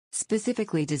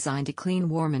Specifically designed to clean,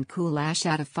 warm and cool ash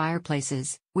out of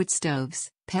fireplaces, wood stoves,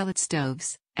 pellet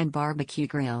stoves, and barbecue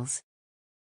grills.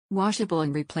 Washable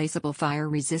and replaceable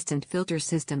fire-resistant filter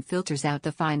system filters out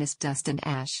the finest dust and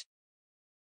ash.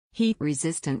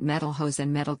 Heat-resistant metal hose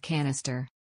and metal canister.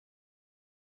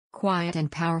 Quiet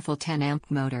and powerful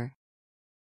 10-amp motor.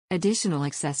 Additional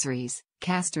accessories,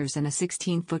 casters and a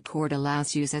 16-foot cord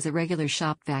allows use as a regular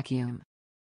shop vacuum.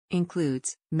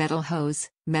 Includes metal hose,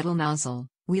 metal nozzle,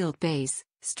 wheeled base,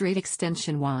 straight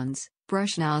extension wands,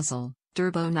 brush nozzle,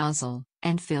 turbo nozzle,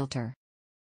 and filter.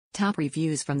 Top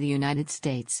reviews from the United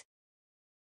States.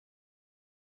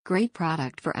 Great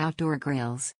product for outdoor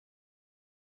grills.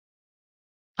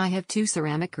 I have 2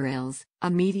 ceramic grills, a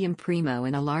medium Primo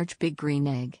and a large Big Green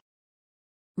Egg.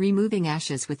 Removing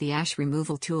ashes with the ash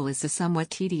removal tool is a somewhat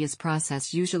tedious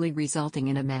process, usually resulting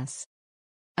in a mess.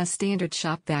 A standard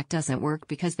shop vac doesn't work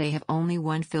because they have only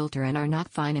one filter and are not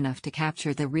fine enough to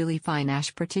capture the really fine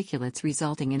ash particulates,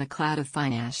 resulting in a cloud of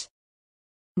fine ash.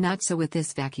 Not so with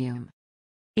this vacuum.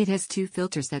 It has 2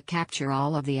 filters that capture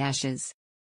all of the ashes.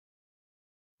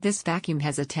 This vacuum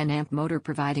has a 10-amp motor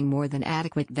providing more than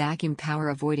adequate vacuum power,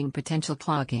 avoiding potential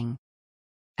clogging.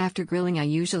 After grilling, I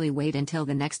usually wait until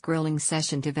the next grilling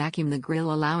session to vacuum the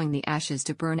grill, allowing the ashes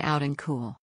to burn out and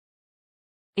cool.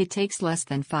 It takes less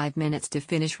than 5 minutes to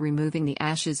finish removing the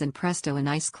ashes, and presto, a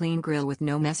nice clean grill with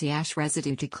no messy ash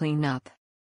residue to clean up.